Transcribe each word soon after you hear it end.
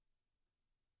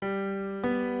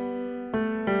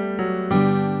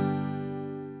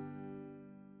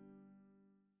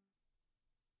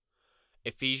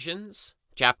Ephesians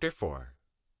chapter 4.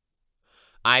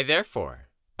 I therefore,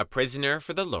 a prisoner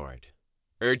for the Lord,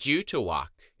 urge you to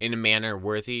walk in a manner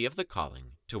worthy of the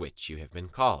calling to which you have been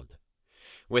called,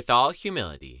 with all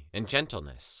humility and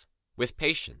gentleness, with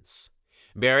patience,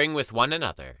 bearing with one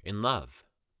another in love,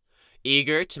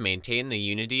 eager to maintain the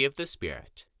unity of the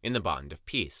Spirit in the bond of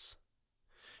peace.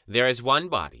 There is one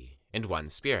body and one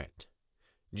Spirit,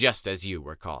 just as you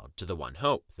were called to the one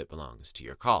hope that belongs to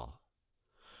your call.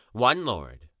 One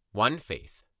Lord, one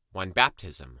faith, one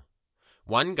baptism,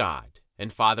 one God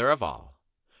and Father of all,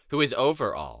 who is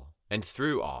over all and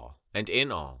through all and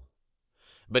in all.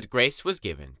 But grace was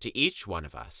given to each one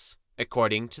of us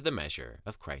according to the measure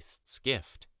of Christ's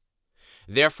gift.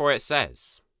 Therefore it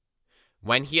says,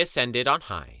 when he ascended on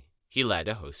high, he led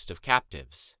a host of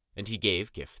captives, and he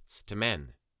gave gifts to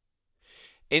men.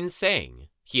 In saying,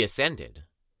 he ascended,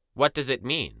 what does it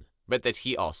mean but that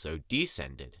he also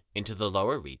descended into the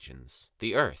lower regions,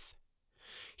 the earth?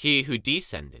 He who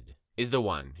descended is the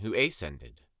one who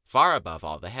ascended far above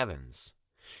all the heavens,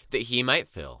 that he might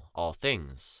fill all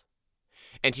things.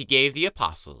 And he gave the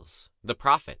apostles, the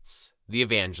prophets, the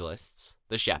evangelists,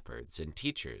 the shepherds, and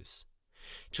teachers,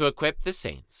 to equip the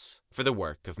saints for the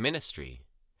work of ministry,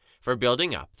 for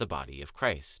building up the body of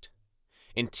Christ,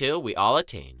 until we all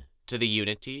attain to the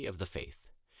unity of the faith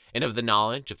and of the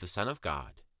knowledge of the Son of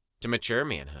God, to mature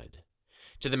manhood,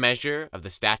 to the measure of the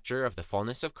stature of the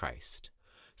fullness of Christ,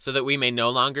 so that we may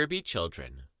no longer be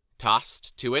children,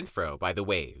 tossed to and fro by the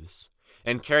waves,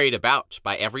 and carried about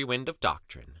by every wind of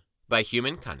doctrine, by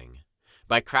human cunning,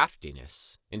 by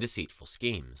craftiness and deceitful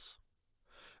schemes.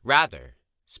 Rather,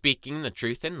 speaking the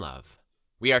truth in love,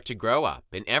 we are to grow up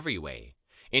in every way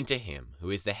into Him who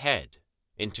is the head,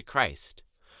 into Christ,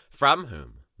 from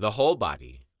whom the whole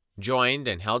body, joined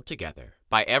and held together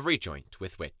by every joint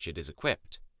with which it is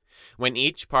equipped, when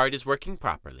each part is working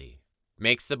properly,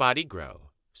 makes the body grow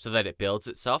so that it builds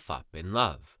itself up in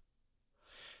love.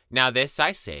 Now this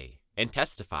I say and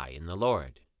testify in the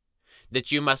Lord, that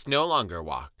you must no longer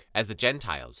walk as the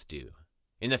Gentiles do,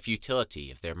 in the futility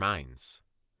of their minds.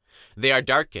 They are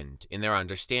darkened in their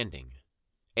understanding,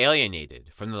 alienated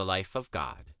from the life of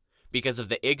God because of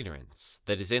the ignorance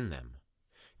that is in them,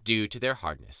 due to their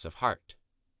hardness of heart.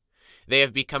 They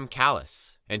have become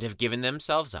callous and have given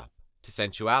themselves up to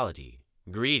sensuality,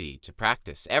 greedy to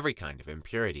practice every kind of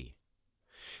impurity.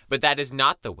 But that is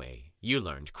not the way you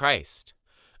learned Christ,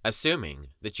 assuming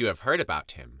that you have heard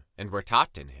about him and were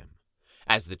taught in him,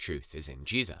 as the truth is in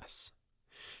Jesus,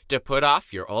 to put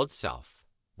off your old self,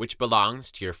 which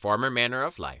belongs to your former manner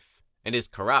of life and is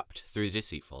corrupt through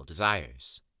deceitful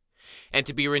desires, and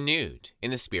to be renewed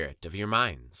in the spirit of your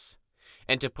minds,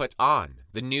 and to put on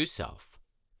the new self,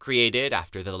 created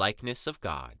after the likeness of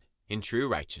God in true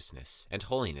righteousness and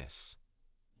holiness.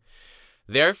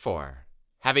 Therefore,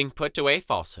 having put away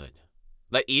falsehood,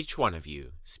 let each one of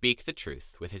you speak the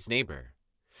truth with his neighbor,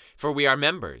 for we are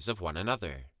members of one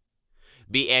another.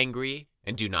 Be angry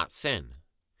and do not sin.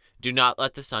 Do not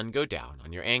let the sun go down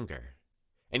on your anger,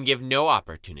 and give no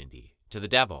opportunity to the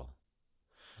devil.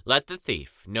 Let the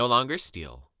thief no longer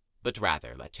steal, but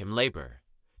rather let him labor,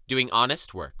 doing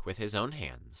honest work with his own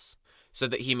hands, so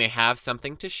that he may have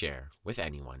something to share with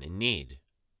anyone in need.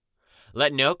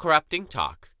 Let no corrupting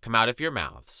talk come out of your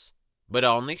mouths, but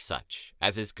only such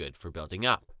as is good for building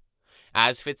up,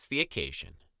 as fits the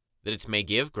occasion, that it may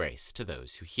give grace to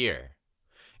those who hear.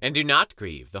 And do not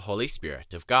grieve the Holy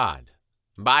Spirit of God,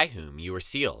 by whom you were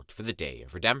sealed for the day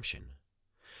of redemption.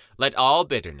 Let all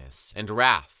bitterness and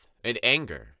wrath and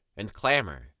anger and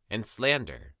clamor and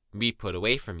slander be put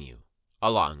away from you,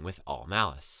 along with all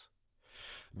malice.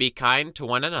 Be kind to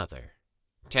one another,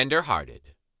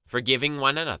 tender-hearted, forgiving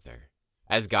one another,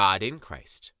 as God in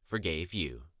Christ forgave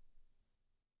you.